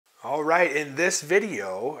All right, in this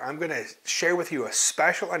video, I'm going to share with you a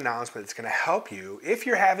special announcement that's going to help you, if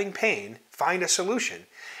you're having pain, find a solution.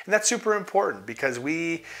 And that's super important because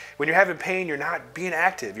when you're having pain, you're not being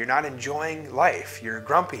active, you're not enjoying life, you're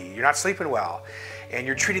grumpy, you're not sleeping well, and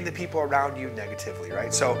you're treating the people around you negatively,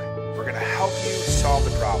 right? So we're going to help you solve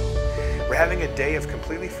the problem. We're having a day of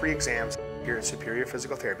completely free exams here at Superior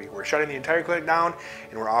Physical Therapy. We're shutting the entire clinic down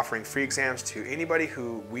and we're offering free exams to anybody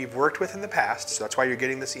who we've worked with in the past. So that's why you're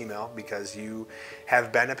getting this email, because you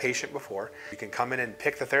have been a patient before. You can come in and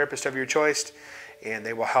pick the therapist of your choice and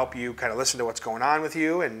they will help you kind of listen to what's going on with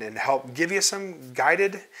you and help give you some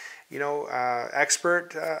guided,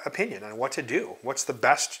 expert opinion on what to do. What's the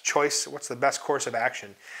best choice, what's the best course of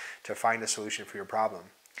action to find a solution for your problem.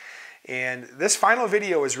 And this final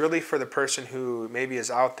video is really for the person who maybe is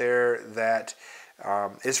out there that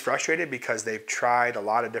is frustrated because they've tried a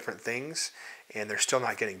lot of different things and they're still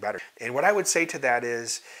not getting better. And what I would say to that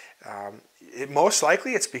is, most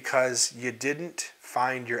likely it's because you didn't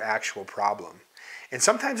find your actual problem. And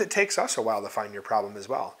sometimes it takes us a while to find your problem as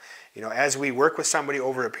well. You know, as we work with somebody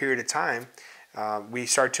over a period of time, we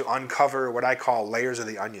start to uncover what I call layers of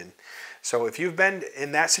the onion. So if you've been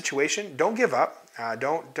in that situation, don't give up.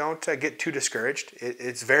 Don't get too discouraged.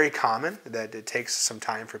 It's very common that it takes some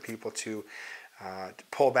time for people to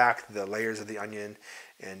pull back the layers of the onion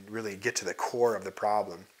and really get to the core of the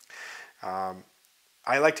problem.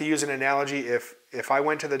 I like to use an analogy. If I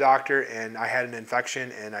went to the doctor and I had an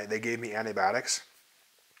infection and they gave me antibiotics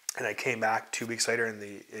and I came back 2 weeks later and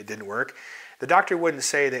it didn't work, the doctor wouldn't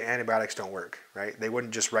say that antibiotics don't work, right? They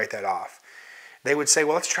wouldn't just write that off. They would say,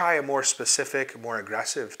 well, let's try a more specific, more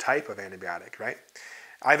aggressive type of antibiotic, right?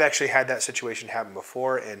 I've actually had that situation happen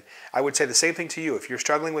before, and I would say the same thing to you. If you're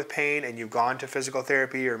struggling with pain and you've gone to physical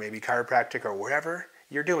therapy or maybe chiropractic or whatever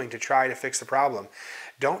you're doing to try to fix the problem,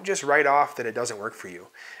 don't just write off that it doesn't work for you.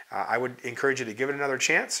 I would encourage you to give it another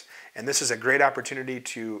chance, and this is a great opportunity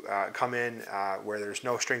to come in where there's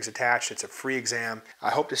no strings attached. It's a free exam. I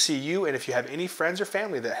hope to see you, and if you have any friends or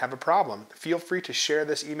family that have a problem, feel free to share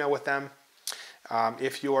this email with them.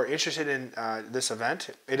 If you are interested in this event,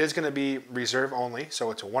 it is going to be reserve only,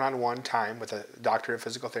 so it's a one-on-one time with a doctor of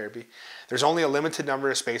physical therapy. There's only a limited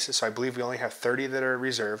number of spaces, so I believe we only have 30 that are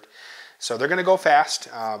reserved. So they're going to go fast.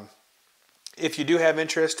 If you do have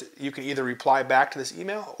interest, you can either reply back to this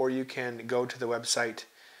email or you can go to the website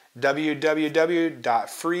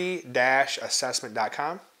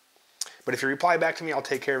www.free-assessment.com. But if you reply back to me, I'll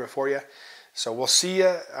take care of it for you. So we'll see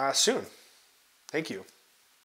you soon. Thank you.